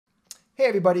Hey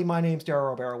everybody, my name's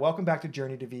Daryl Robera. Welcome back to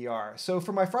Journey to VR. So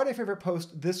for my Friday favorite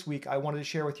post this week, I wanted to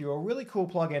share with you a really cool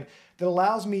plugin that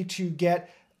allows me to get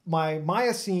my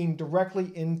Maya scene directly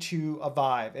into a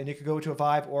Vive, and you could go to a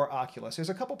Vive or Oculus. There's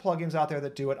a couple plugins out there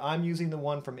that do it. I'm using the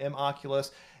one from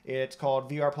Oculus. It's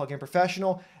called VR Plugin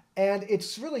Professional, and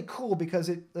it's really cool because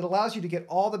it allows you to get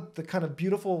all the kind of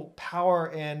beautiful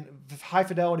power and high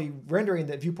fidelity rendering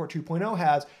that Viewport 2.0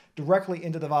 has directly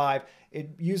into the Vive. It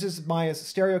uses Maya's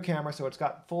stereo camera, so it's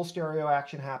got full stereo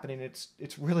action happening.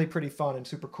 It's really pretty fun and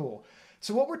super cool.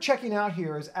 So what we're checking out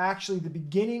here is actually the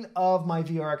beginning of my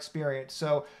VR experience.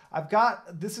 So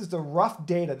this is the rough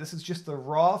data. This is just the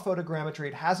raw photogrammetry.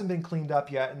 It hasn't been cleaned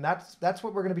up yet. And that's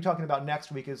what we're going to be talking about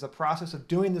next week, is the process of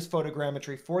doing this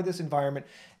photogrammetry for this environment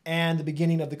and the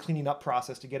beginning of the cleaning up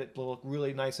process to get it to look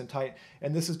really nice and tight.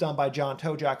 And this is done by John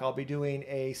Tojak. I'll be doing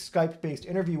a Skype-based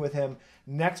interview with him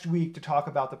next week to talk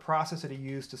about the process that he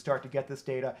used to start to get this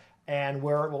data and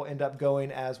where it will end up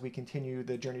going as we continue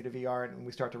the journey to VR and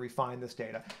we start to refine this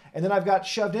data. And then I've got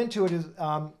shoved into it is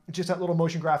just that little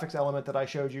motion graphics element that I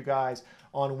showed you guys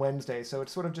on Wednesday. So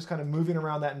it's sort of just kind of moving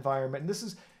around that environment. And this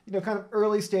is, kind of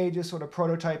early stages, sort of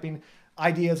prototyping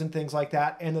ideas and things like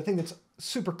that. And the thing that's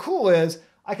super cool is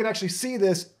I can actually see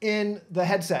this in the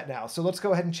headset now. So let's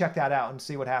go ahead and check that out and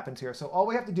see what happens here. So all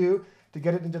we have to do to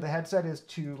get it into the headset is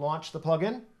to launch the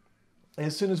plugin.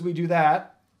 As soon as we do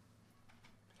that,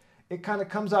 it kind of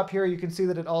comes up here. You can see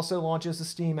that it also launches the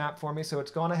Steam app for me. So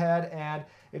it's gone ahead and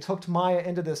it's hooked Maya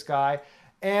into this guy.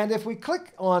 And if we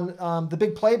click on the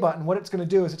big play button, what it's going to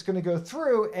do is it's going to go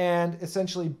through and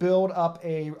essentially build up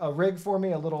a rig for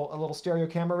me, a little stereo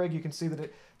camera rig. You can see that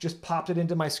it just popped it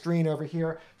into my screen over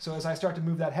here. So as I start to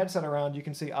move that headset around, you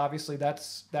can see obviously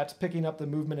that's picking up the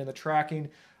movement and the tracking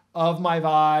of my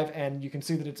Vive, and you can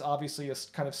see that it's obviously a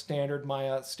kind of standard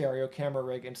Maya stereo camera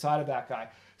rig inside of that guy.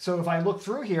 So if I look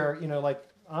through here, like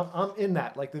I'm in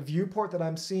that, like the viewport that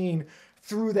I'm seeing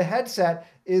through the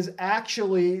headset is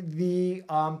actually the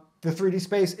 3D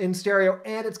space in stereo,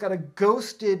 and it's got a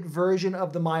ghosted version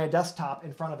of the Maya desktop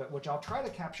in front of it, which I'll try to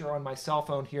capture on my cell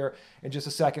phone here in just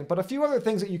a second. But a few other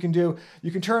things that you can do,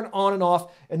 you can turn on and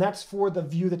off, and that's for the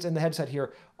view that's in the headset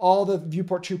here, all the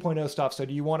Viewport 2.0 stuff. So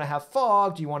do you want to have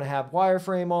fog? Do you want to have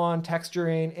wireframe on,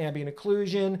 texturing, ambient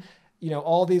occlusion?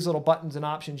 All these little buttons and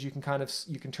options you can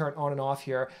turn on and off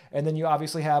here. And then you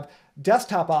obviously have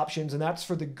desktop options, and that's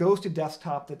for the ghosted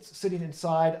desktop that's sitting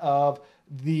inside of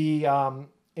the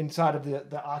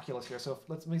Oculus here. So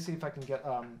let me see if I can get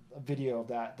a video of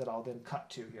that I'll then cut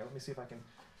to here. Let me see if I can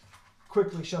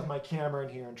quickly shove my camera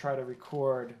in here and try to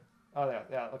record. Oh,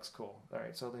 yeah, it looks cool. All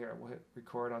right, so here, we'll hit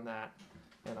record on that.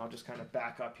 And I'll just kind of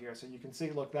back up here so you can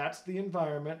see, look, that's the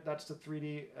environment. That's the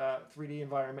 3D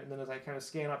environment. And then as I kind of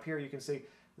scan up here, you can see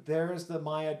there's the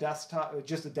Maya desktop,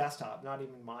 just the desktop, not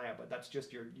even Maya, but that's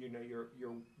just your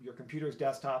computer's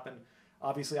desktop. And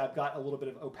obviously I've got a little bit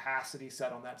of opacity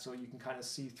set on that so you can kind of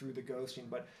see through the ghosting.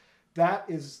 But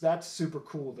that's super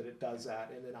cool that it does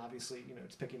that. And then obviously,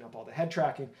 it's picking up all the head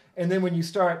tracking. And then when you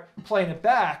start playing it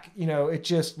back, it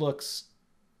just looks,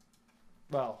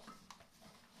 well,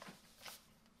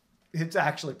 it's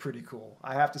actually pretty cool.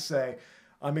 I have to say,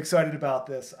 I'm excited about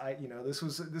this. This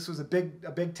was a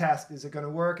big test. Is it going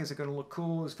to work? Is it going to look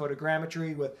cool? Is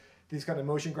photogrammetry with these kind of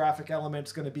motion graphic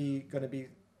elements going to be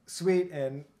sweet?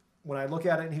 And when I look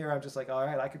at it in here, I'm just like, all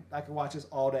right, I could watch this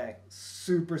all day.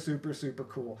 Super, super, super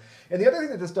cool. And the other thing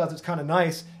that this does that's kind of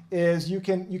nice is you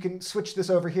can switch this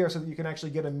over here so that you can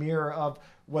actually get a mirror of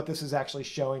what this is actually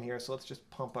showing here. So let's just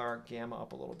pump our gamma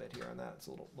up a little bit here on that. It's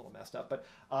a little messed up, but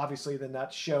obviously then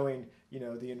that's showing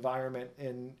the environment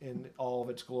in all of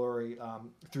its glory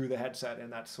through the headset,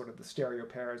 and that's sort of the stereo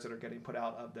pairs that are getting put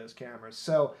out of those cameras.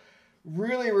 So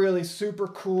really, really super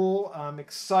cool. I'm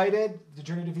excited. The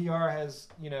journey to VR has,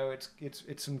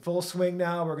 it's in full swing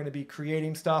now. We're going to be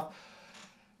creating stuff.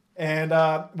 And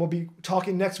we'll be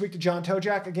talking next week to John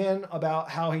Tojak again about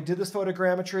how he did this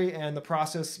photogrammetry and the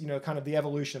process, kind of the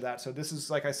evolution of that. So this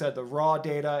is, like I said, the raw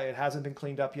data. It hasn't been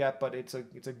cleaned up yet, but it's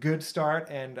a good start,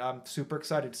 and I'm super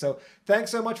excited. So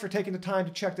thanks so much for taking the time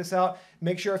to check this out.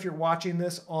 Make sure if you're watching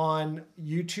this on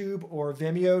YouTube or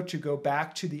Vimeo to go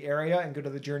back to the area and go to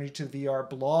the Journey to VR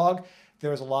blog.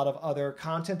 There's a lot of other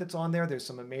content that's on there. There's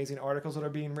some amazing articles that are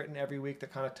being written every week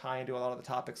that kind of tie into a lot of the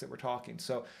topics that we're talking.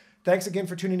 So thanks again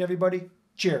for tuning in, everybody.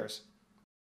 Cheers.